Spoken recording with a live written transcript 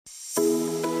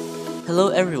Hello,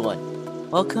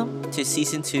 everyone. Welcome to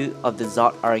Season 2 of the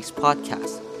ZotRx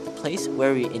podcast, the place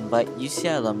where we invite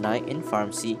UCI alumni in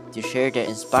pharmacy to share their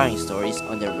inspiring stories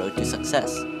on their road to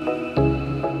success.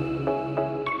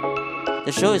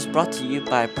 The show is brought to you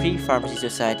by Pre Pharmacy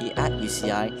Society at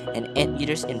UCI and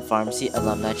Anteaters in Pharmacy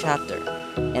Alumni Chapter,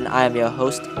 and I am your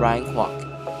host, Ryan Kwok.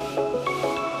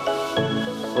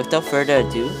 Without further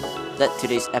ado, let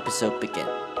today's episode begin.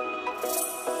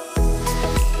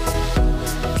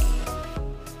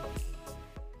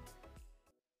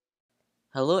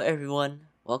 Hello, everyone.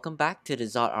 Welcome back to the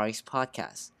ZotRx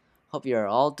podcast. Hope you are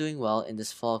all doing well in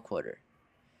this fall quarter.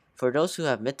 For those who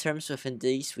have midterms within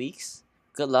these weeks,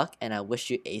 good luck and I wish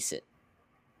you ace it.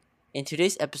 In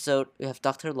today's episode, we have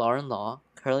Dr. Lauren Law,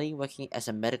 currently working as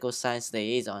a medical science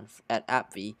liaison at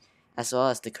AbbVie, as well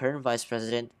as the current vice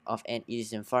president of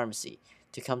Anteaters in Pharmacy,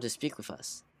 to come to speak with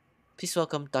us. Please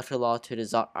welcome Dr. Law to the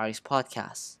ZotRx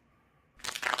podcast.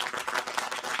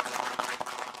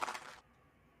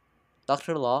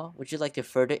 Dr. Law, would you like to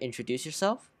further introduce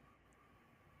yourself?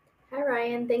 Hi,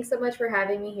 Ryan. Thanks so much for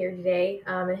having me here today.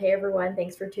 And hey, everyone.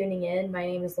 Thanks for tuning in. My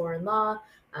name is Lauren Law.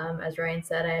 As Ryan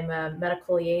said, I'm a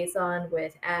medical liaison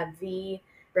with AbbVie,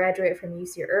 graduate from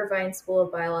UC Irvine School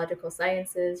of Biological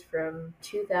Sciences from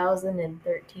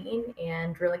 2013,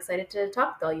 and really excited to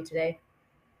talk with all you today.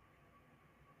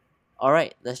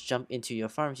 Alright, let's jump into your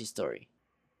pharmacy story.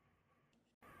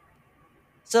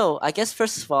 So, I guess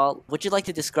first of all, would you like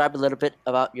to describe a little bit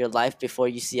about your life before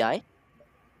UCI?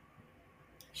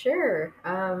 Sure.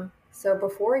 So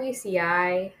before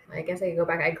UCI, I guess I could go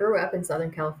back. I grew up in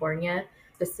Southern California.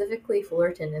 Specifically,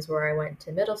 Fullerton is where I went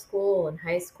to middle school and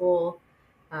high school.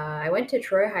 I went to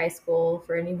Troy High School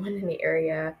for anyone in the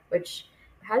area, which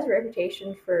has a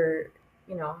reputation for,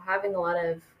 having a lot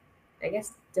of, I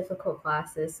guess, difficult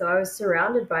classes. So I was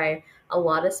surrounded by a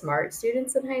lot of smart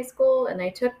students in high school, and I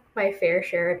took my fair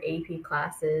share of AP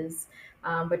classes,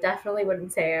 but definitely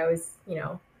wouldn't say I was,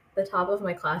 the top of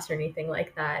my class or anything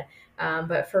like that.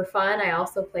 But for fun, I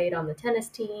also played on the tennis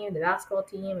team, the basketball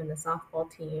team, and the softball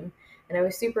team. And I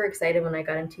was super excited when I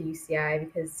got into UCI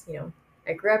because,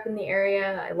 I grew up in the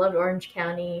area. I loved Orange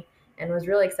County and was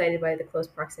really excited by the close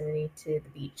proximity to the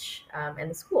beach and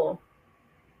the school.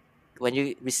 When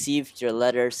you received your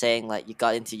letter saying like you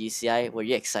got into UCI, were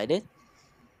you excited?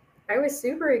 I was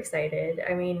super excited.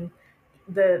 I mean,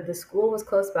 the school was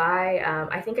close by.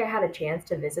 I think I had a chance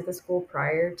to visit the school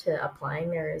prior to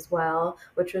applying there as well,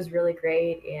 which was really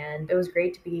great. And it was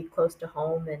great to be close to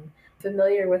home and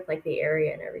familiar with like the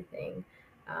area and everything.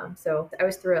 So I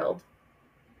was thrilled.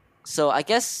 So, I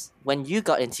guess when you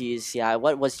got into UCI,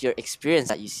 what was your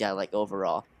experience at UCI like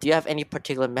overall? Do you have any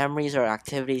particular memories or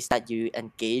activities that you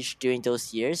engaged during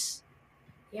those years?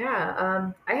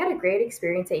 Yeah, I had a great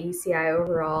experience at UCI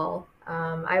overall.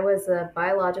 I was a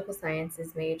biological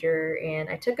sciences major and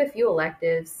I took a few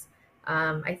electives.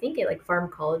 I think it like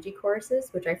pharmacology courses,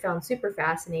 which I found super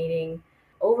fascinating.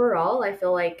 Overall, I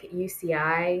feel like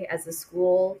UCI as a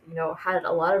school, had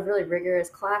a lot of really rigorous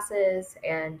classes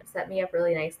and set me up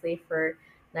really nicely for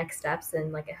next steps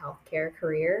in like a healthcare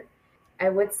career. I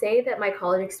would say that my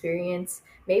college experience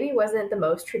maybe wasn't the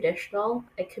most traditional.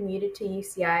 I commuted to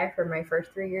UCI for my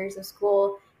first 3 years of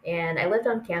school, and I lived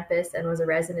on campus and was a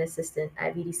resident assistant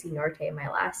at VDC Norte my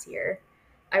last year.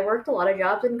 I worked a lot of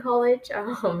jobs in college,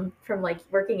 from like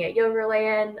working at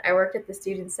Yogurland. I worked at the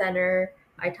student center.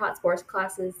 I taught sports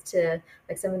classes to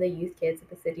like some of the youth kids at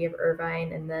the city of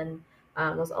Irvine, and then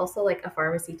was also like a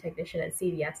pharmacy technician at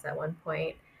CVS at one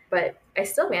point. But I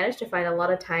still managed to find a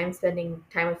lot of time spending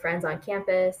time with friends on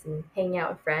campus and hanging out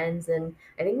with friends. And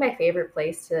I think my favorite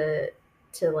place to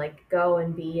like go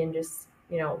and be and just,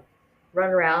 run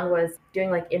around was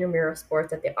doing like intramural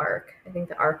sports at the Arc. I think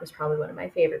the Arc was probably one of my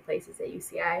favorite places at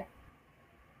UCI.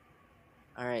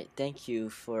 Alright, thank you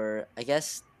for, I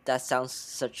guess that sounds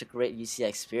such a great UCI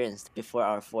experience before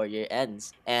our 4 year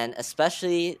ends. And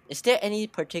especially, is there any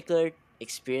particular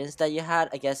experience that you had?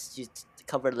 I guess you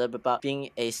covered a little bit about being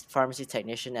a pharmacy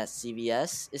technician at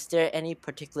CVS. Is there any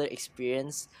particular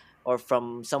experience or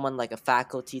from someone like a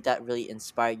faculty that really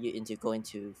inspired you into going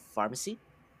to pharmacy?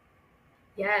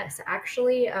 Yes,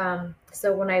 actually,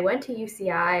 so when I went to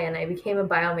UCI and I became a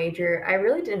bio major, I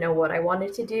really didn't know what I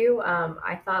wanted to do.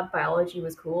 I thought biology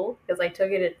was cool because I took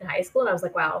it in high school and I was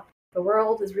like, wow, the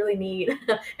world is really neat.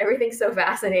 Everything's so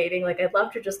fascinating. Like, I'd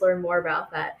love to just learn more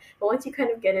about that. But once you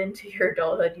kind of get into your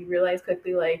adulthood, you realize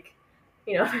quickly, like,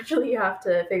 eventually you have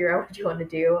to figure out what you want to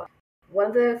do. One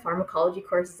of the pharmacology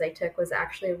courses I took was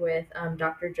actually with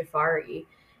Dr. Jafari,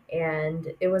 and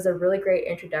it was a really great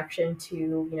introduction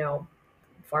to,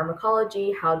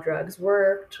 pharmacology, how drugs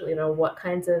worked, what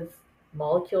kinds of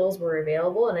molecules were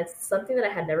available, and it's something that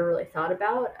I had never really thought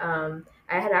about.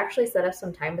 I had actually set up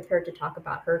some time with her to talk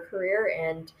about her career,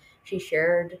 and she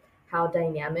shared how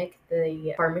dynamic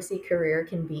the pharmacy career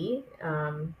can be.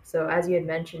 So, as you had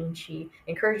mentioned, she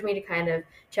encouraged me to kind of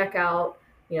check out,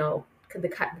 the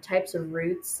types of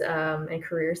routes and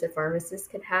careers that pharmacists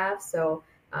could have. So,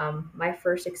 my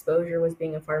first exposure was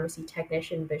being a pharmacy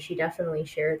technician, but she definitely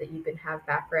shared that you can have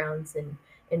backgrounds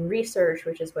in research,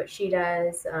 which is what she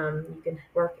does. You can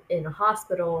work in a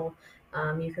hospital.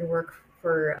 You can work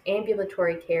for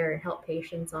ambulatory care and help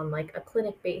patients on like a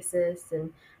clinic basis,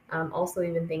 and also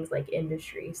even things like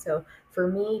industry. So for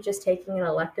me, just taking an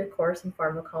elective course in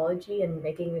pharmacology and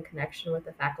making a connection with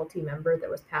a faculty member that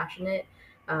was passionate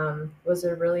was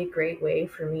a really great way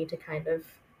for me to kind of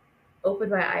open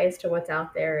my eyes to what's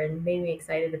out there and made me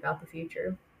excited about the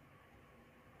future.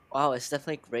 Wow, it's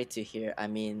definitely great to hear. I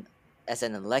mean, as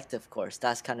an elective course,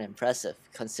 that's kind of impressive.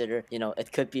 Consider,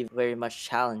 it could be very much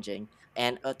challenging.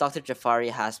 And Dr. Jafari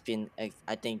has been,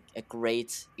 I think, a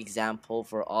great example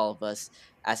for all of us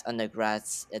as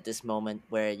undergrads at this moment,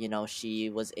 where she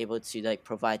was able to like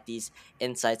provide these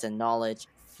insights and knowledge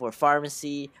for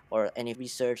pharmacy or any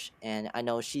research. And I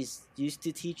know she's used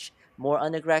to teach more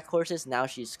undergrad courses. Now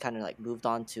she's kind of like moved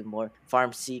on to more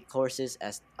pharmacy courses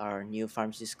as our new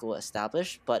pharmacy school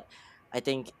established. But I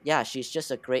think, yeah, she's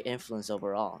just a great influence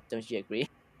overall. Don't you agree?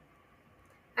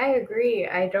 I agree.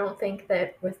 I don't think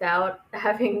that without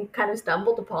having kind of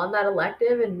stumbled upon that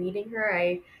elective and meeting her,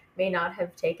 I may not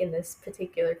have taken this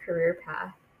particular career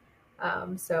path.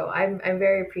 So I'm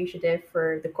very appreciative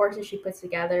for the courses she puts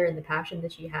together and the passion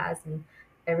that she has and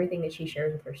everything that she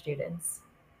shares with her students.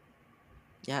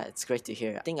 Yeah, it's great to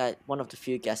hear. I think one of the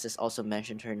few guests also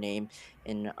mentioned her name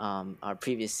in our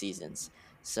previous seasons.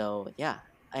 So yeah,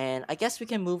 and I guess we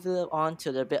can move on to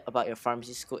a little bit about your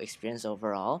pharmacy school experience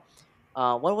overall.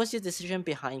 What was your decision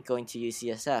behind going to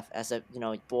UCSF as a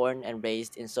born and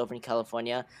raised in Southern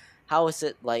California? How was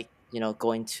it like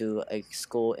going to a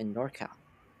school in NorCal?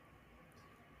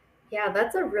 Yeah,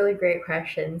 that's a really great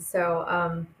question. So,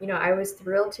 I was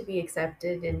thrilled to be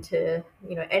accepted into,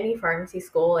 any pharmacy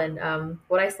school. And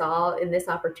what I saw in this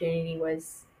opportunity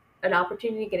was an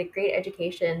opportunity to get a great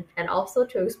education and also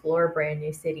to explore a brand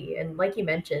new city. And like you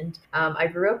mentioned, I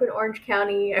grew up in Orange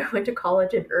County. I went to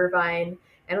college in Irvine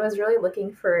and was really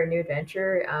looking for a new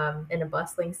adventure in a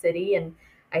bustling city. And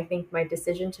I think my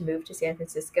decision to move to San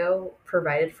Francisco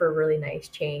provided for a really nice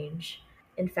change.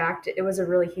 In fact, it was a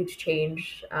really huge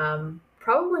change,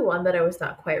 probably one that I was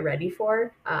not quite ready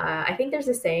for. I think there's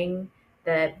a saying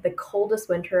that the coldest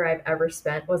winter I've ever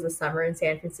spent was a summer in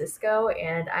San Francisco,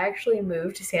 and I actually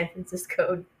moved to San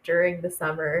Francisco during the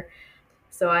summer.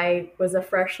 So I was a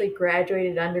freshly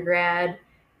graduated undergrad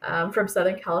from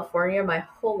Southern California my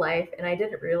whole life, and I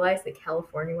didn't realize that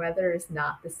California weather is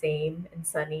not the same and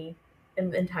sunny in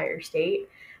the entire state.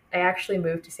 I actually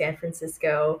moved to San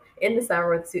Francisco in the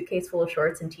summer with a suitcase full of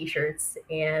shorts and t-shirts,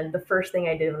 and the first thing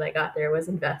I did when I got there was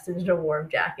invest in a warm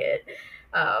jacket.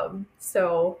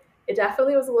 So it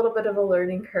definitely was a little bit of a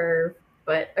learning curve,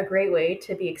 but a great way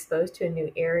to be exposed to a new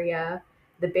area.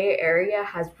 The Bay Area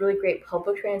has really great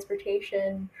public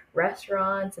transportation,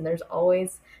 restaurants, and there's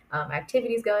always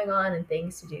activities going on and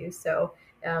things to do. So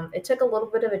it took a little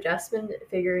bit of adjustment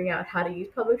figuring out how to use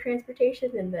public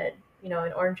transportation, and that, in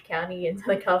Orange County in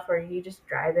Southern California, you just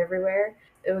drive everywhere.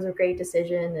 It was a great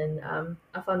decision and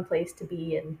a fun place to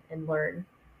be and learn.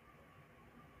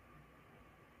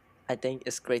 I think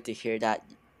it's great to hear that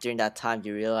during that time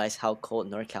you realize how cold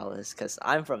NorCal is. Because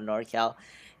I'm from NorCal,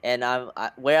 and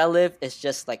where I live is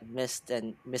just like mist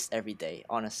and mist every day,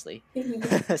 honestly.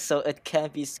 So it can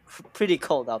be pretty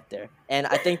cold out there, and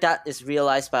I think that is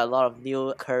realized by a lot of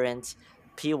new current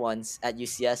P1s at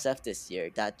UCSF this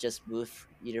year that just moved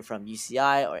either from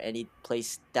UCI or any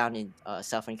place down in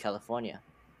Southern California.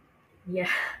 Yeah,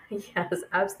 yes,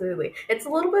 absolutely. It's a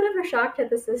little bit of a shock to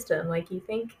the system. Like you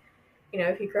think,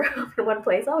 if you grow up in one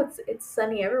place, oh, it's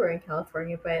sunny everywhere in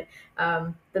California, but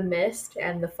the mist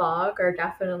and the fog are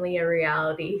definitely a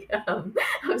reality of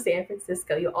San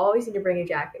Francisco. You always need to bring a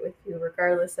jacket with you,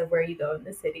 regardless of where you go in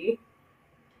the city.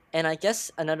 And I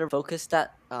guess another focus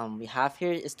that we have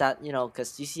here is that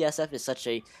because UCSF is such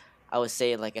a, I would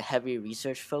say like a heavy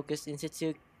research focused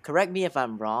institute. Correct me if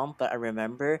I'm wrong, but I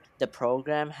remember the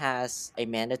program has a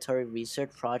mandatory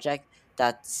research project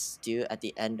that's due at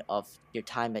the end of your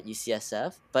time at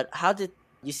UCSF. But how did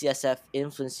UCSF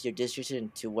influence your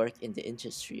decision to work in the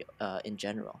industry in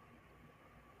general?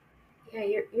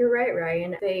 Yeah, you're right,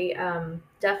 Ryan. They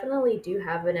definitely do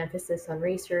have an emphasis on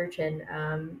research,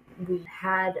 and we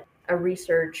had a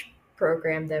research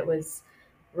program that was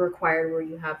required where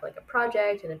you have like a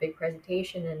project and a big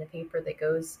presentation and a paper that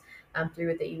goes through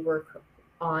it that you work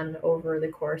on over the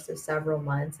course of several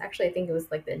months. Actually, I think it was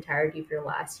like the entirety of your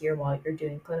last year while you're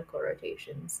doing clinical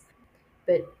rotations.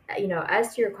 But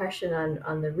as to your question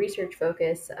on the research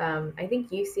focus, I think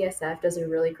UCSF does a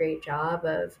really great job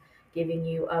of giving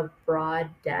you a broad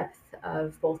depth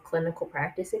of both clinical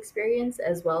practice experience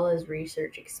as well as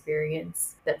research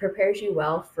experience that prepares you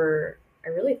well for, I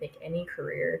really think, any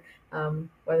career,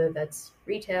 whether that's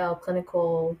retail,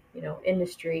 clinical,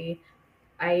 industry.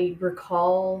 I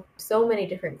recall so many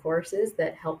different courses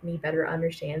that helped me better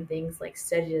understand things like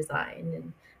study design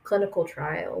and clinical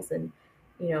trials and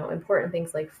important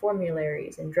things like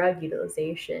formularies and drug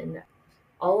utilization.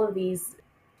 All of these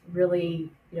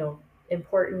really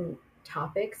important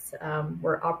topics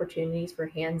were opportunities for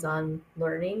hands-on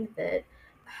learning that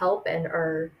help and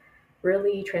are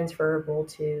really transferable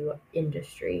to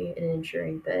industry and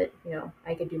ensuring that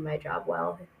I could do my job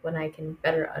well when I can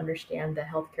better understand the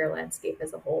healthcare landscape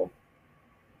as a whole.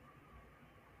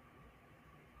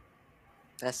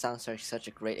 That sounds like such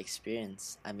a great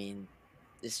experience. I mean,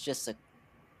 it's just a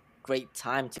great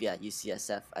time to be at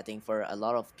UCSF. I think for a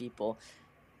lot of people,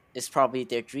 it's probably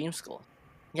their dream school.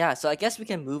 Yeah, so I guess we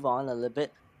can move on a little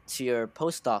bit to your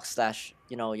postdoc slash,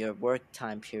 your work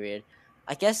time period.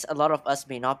 I guess a lot of us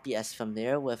may not be as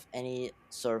familiar with any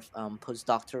sort of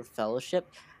postdoctoral fellowship.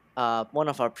 One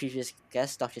of our previous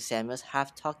guests, Dr. Samuels,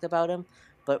 have talked about him.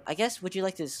 But I guess would you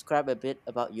like to describe a bit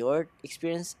about your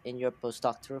experience in your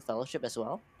postdoctoral fellowship as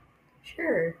well?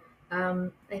 Sure. I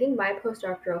think my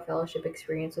postdoctoral fellowship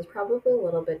experience was probably a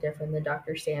little bit different than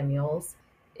Dr. Samuel's.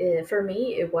 For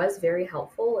me, it was very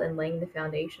helpful in laying the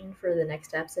foundation for the next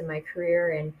steps in my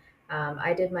career. And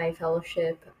I did my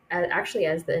fellowship actually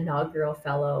as the inaugural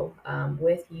fellow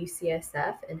with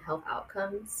UCSF in health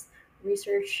outcomes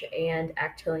research and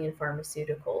Actelion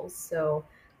Pharmaceuticals. So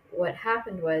what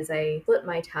happened was I split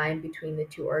my time between the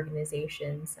two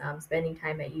organizations, spending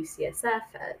time at UCSF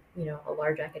at a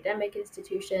large academic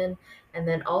institution, and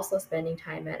then also spending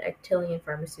time at Actelion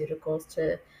Pharmaceuticals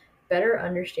to better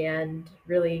understand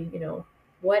really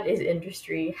what is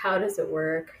industry, how does it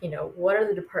work, what are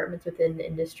the departments within the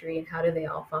industry, and how do they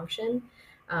all function,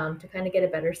 to kind of get a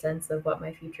better sense of what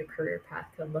my future career path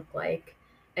could look like.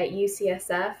 At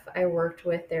UCSF, I worked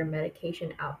with their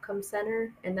Medication Outcome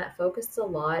Center, and that focused a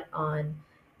lot on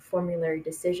formulary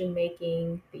decision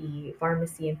making, the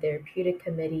Pharmacy and Therapeutic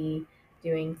Committee,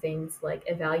 doing things like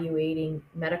evaluating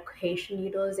medication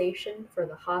utilization for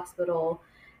the hospital,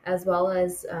 as well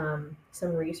as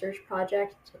some research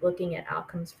project looking at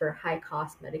outcomes for high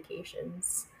cost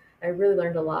medications. I really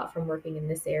learned a lot from working in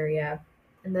this area.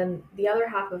 And then the other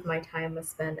half of my time was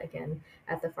spent again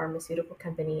at the pharmaceutical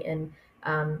company in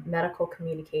medical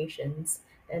communications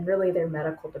and really their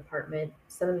medical department.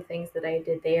 Some of the things that I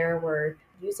did there were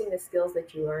using the skills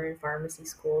that you learn in pharmacy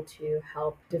school to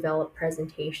help develop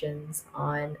presentations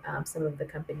on some of the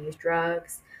company's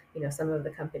drugs, some of the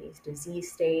company's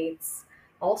disease states.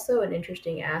 Also, an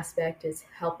interesting aspect is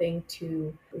helping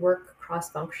to work cross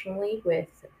functionally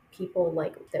with people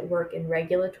like that work in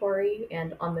regulatory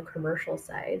and on the commercial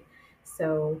side.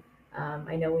 So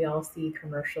I know we all see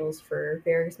commercials for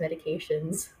various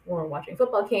medications when we're watching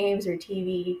football games or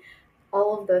TV.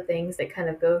 All of the things that kind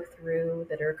of go through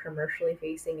that are commercially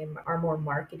facing and are more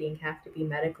marketing have to be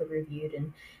medically reviewed,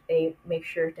 and they make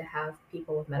sure to have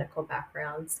people with medical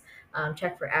backgrounds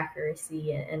check for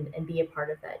accuracy and be a part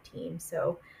of that team.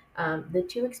 So the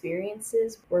two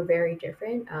experiences were very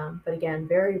different, but again,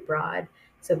 very broad.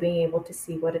 So being able to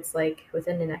see what it's like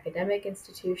within an academic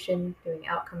institution, doing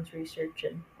outcomes research,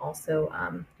 and also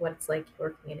what it's like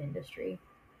working in industry.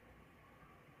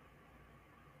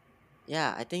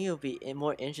 Yeah, I think it would be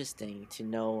more interesting to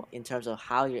know in terms of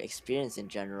how your experience in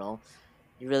general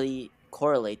you really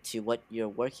correlate to what you're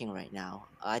working right now.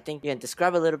 I think you can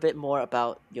describe a little bit more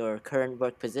about your current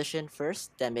work position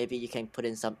first, then maybe you can put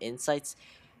in some insights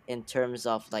in terms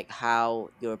of like how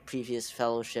your previous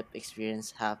fellowship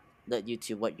experience have led you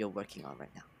to what you're working on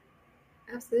right now.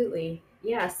 Absolutely.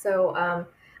 Yeah. So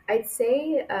I'd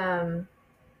say,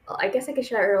 I guess I could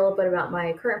share a little bit about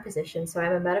my current position. So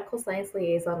I'm a medical science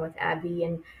liaison with AbbVie,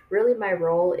 and really my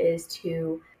role is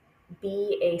to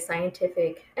be a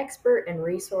scientific expert and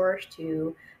resource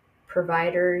to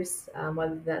providers,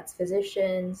 whether that's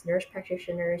physicians, nurse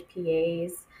practitioners,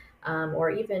 PAs,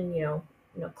 or even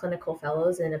clinical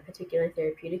fellows in a particular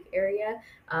therapeutic area.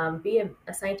 Be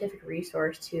a scientific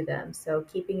resource to them. So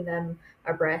keeping them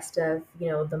abreast of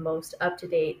the most up to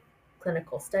date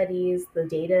clinical studies, the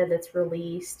data that's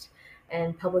released,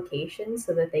 and publications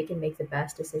so that they can make the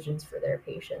best decisions for their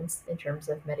patients in terms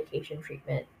of medication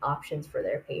treatment options for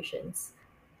their patients.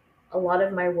 A lot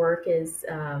of my work is,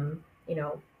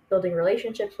 building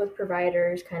relationships with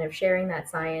providers, kind of sharing that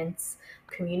science,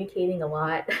 communicating a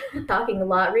lot, talking a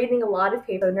lot, reading a lot of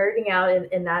papers, so nerding out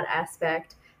in that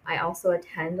aspect. I also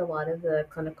attend a lot of the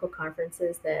clinical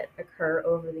conferences that occur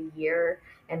over the year.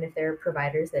 And if there are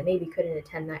providers that maybe couldn't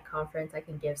attend that conference, I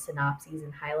can give synopses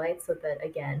and highlights so that,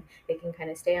 again, they can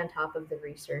kind of stay on top of the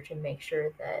research and make sure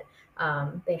that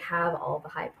they have all the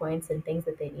high points and things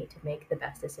that they need to make the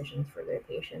best decisions for their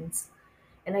patients.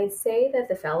 And I'd say that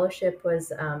the fellowship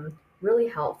was really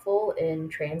helpful in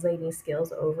translating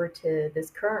skills over to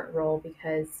this current role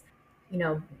because,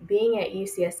 being at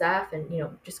UCSF and,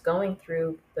 just going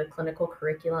through the clinical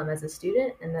curriculum as a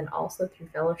student and then also through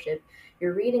fellowship,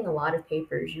 you're reading a lot of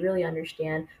papers. You really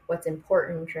understand what's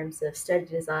important in terms of study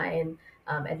design,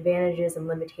 advantages and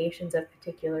limitations of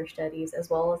particular studies, as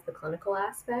well as the clinical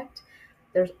aspect.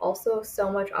 There's also so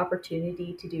much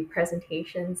opportunity to do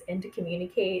presentations and to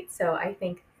communicate. So I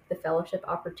think the fellowship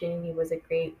opportunity was a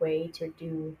great way to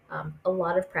do a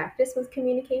lot of practice with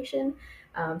communication.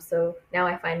 So now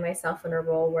I find myself in a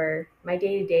role where my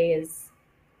day to day is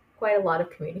quite a lot of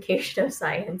communication of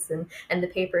science and the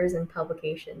papers and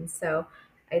publications. So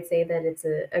I'd say that it's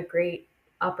a great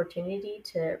opportunity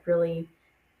to really,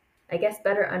 I guess,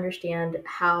 better understand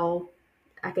how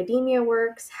academia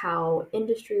works, how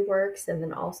industry works, and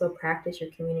then also practice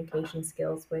your communication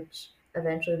skills, which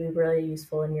eventually will be really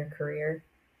useful in your career.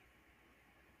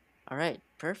 All right,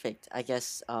 perfect. I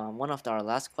guess one of our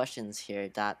last questions here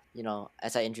that,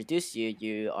 as I introduced you,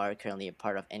 you are currently a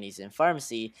part of NEs in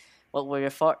pharmacy. What were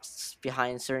your thoughts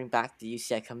behind serving back the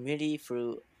UCI community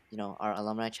through, our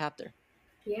alumni chapter?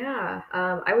 Yeah,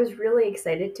 I was really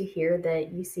excited to hear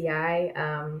that UCI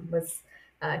was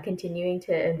continuing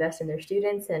to invest in their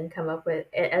students and come up with,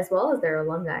 as well as their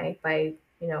alumni, by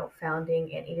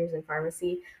founding Anteaters in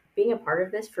Pharmacy. Being a part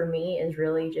of this for me is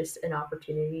really just an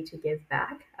opportunity to give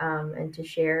back and to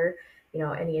share,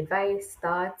 any advice,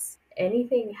 thoughts,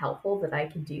 anything helpful that I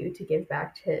could do to give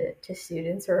back to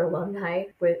students or alumni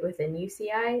within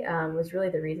UCI was really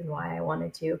the reason why I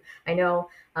wanted to. I know,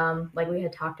 like we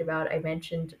had talked about, I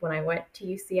mentioned when I went to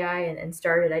UCI and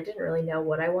started, I didn't really know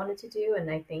what I wanted to do.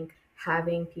 And I think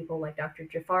having people like Dr.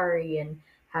 Jafari and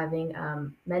having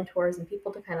mentors and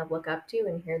people to kind of look up to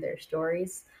and hear their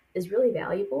stories is really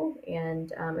valuable.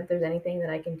 And if there's anything that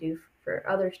I can do for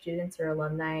other students or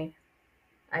alumni,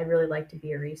 I'd really like to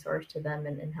be a resource to them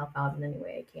and help out in any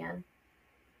way I can.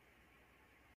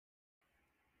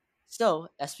 So,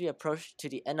 as we approach to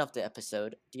the end of the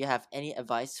episode, do you have any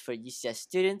advice for UCI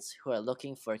students who are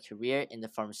looking for a career in the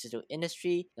pharmaceutical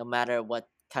industry, no matter what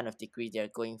kind of degree they're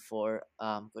going for,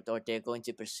 or they're going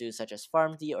to pursue, such as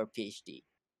PharmD or PhD?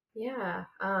 Yeah,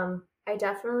 I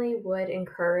definitely would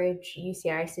encourage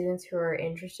UCI students who are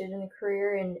interested in a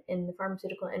career in the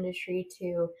pharmaceutical industry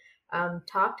to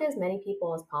talk to as many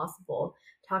people as possible.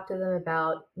 Talk to them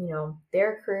about,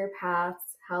 their career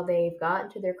paths, how they've gotten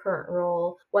to their current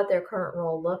role, what their current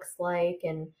role looks like,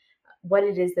 and what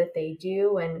it is that they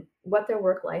do, and what their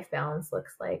work-life balance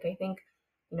looks like. I think,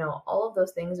 all of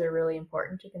those things are really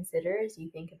important to consider as you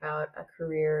think about a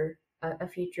career, a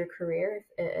future career,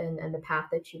 and the path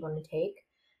that you want to take.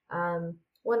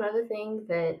 One other thing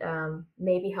that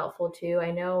may be helpful too,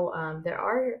 I know there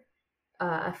are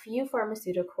a few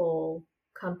pharmaceutical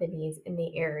companies in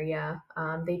the area.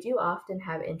 They do often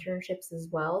have internships as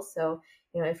well. So,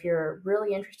 if you're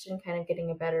really interested in kind of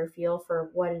getting a better feel for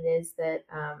what it is that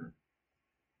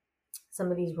some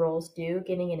of these roles do,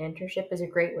 getting an internship is a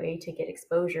great way to get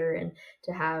exposure and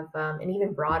to have an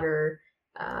even broader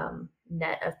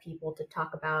net of people to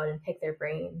talk about and pick their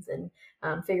brains and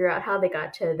figure out how they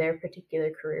got to their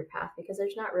particular career path, because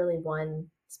there's not really one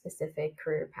specific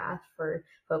career path for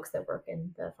folks that work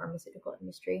in the pharmaceutical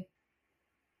industry.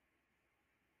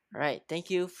 All right, thank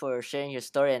you for sharing your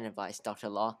story and advice, Dr.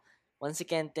 Law. Once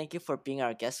again, thank you for being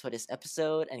our guest for this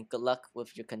episode, and good luck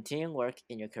with your continuing work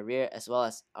in your career as well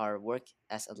as our work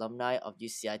as alumni of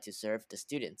UCI to serve the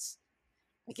students.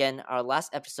 Again, our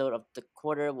last episode of the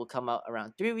quarter will come out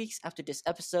around 3 weeks after this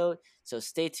episode, so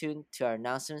stay tuned to our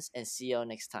announcements and see you all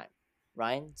next time.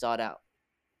 Ryan, Zod out.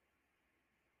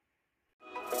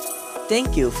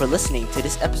 Thank you for listening to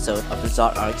this episode of the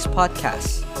ZotRx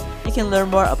podcast. You can learn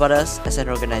more about us as an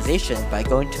organization by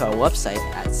going to our website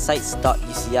at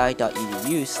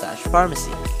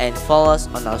sites.uci.edu/pharmacy and follow us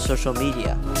on our social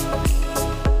media.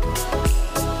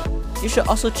 You should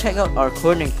also check out our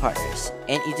coordinating partners,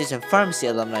 Anteaters in Pharmacy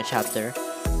Alumni Chapter,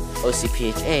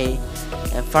 OCPHA,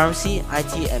 and Pharmacy,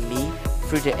 IT, and Me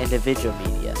through their individual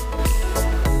media.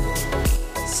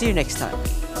 See you next time.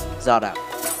 Zod out.